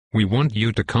We want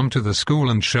you to come to the school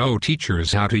and show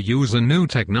teachers how to use a new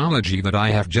technology that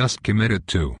I have just committed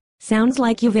to. Sounds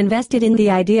like you've invested in the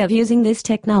idea of using this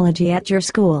technology at your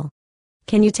school.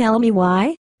 Can you tell me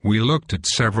why? We looked at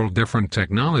several different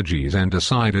technologies and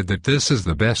decided that this is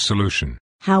the best solution.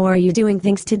 How are you doing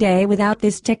things today without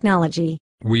this technology?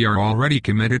 We are already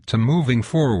committed to moving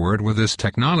forward with this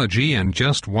technology and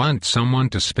just want someone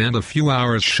to spend a few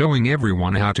hours showing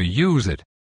everyone how to use it.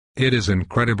 It is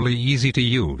incredibly easy to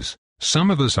use. Some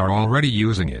of us are already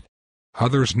using it.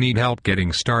 Others need help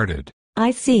getting started.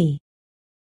 I see.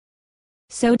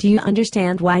 So do you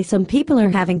understand why some people are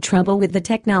having trouble with the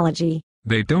technology?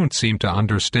 They don't seem to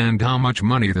understand how much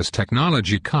money this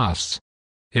technology costs.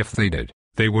 If they did,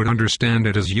 they would understand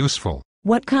it is useful.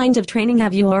 What kinds of training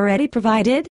have you already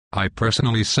provided? I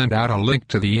personally sent out a link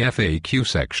to the FAQ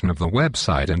section of the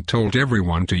website and told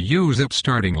everyone to use it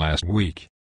starting last week.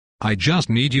 I just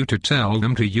need you to tell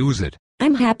them to use it.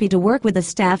 I'm happy to work with the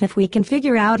staff if we can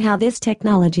figure out how this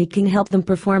technology can help them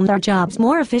perform their jobs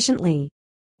more efficiently.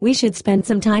 We should spend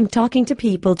some time talking to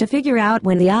people to figure out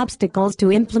when the obstacles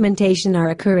to implementation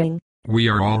are occurring. We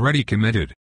are already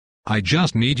committed. I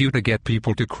just need you to get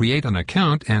people to create an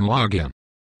account and log in.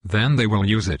 Then they will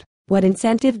use it. What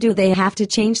incentive do they have to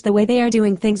change the way they are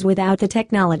doing things without the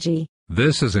technology?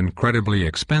 This is incredibly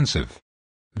expensive.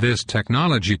 This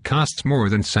technology costs more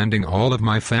than sending all of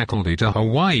my faculty to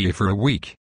Hawaii for a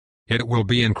week. It will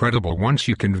be incredible once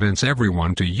you convince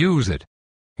everyone to use it.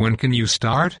 When can you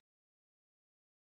start?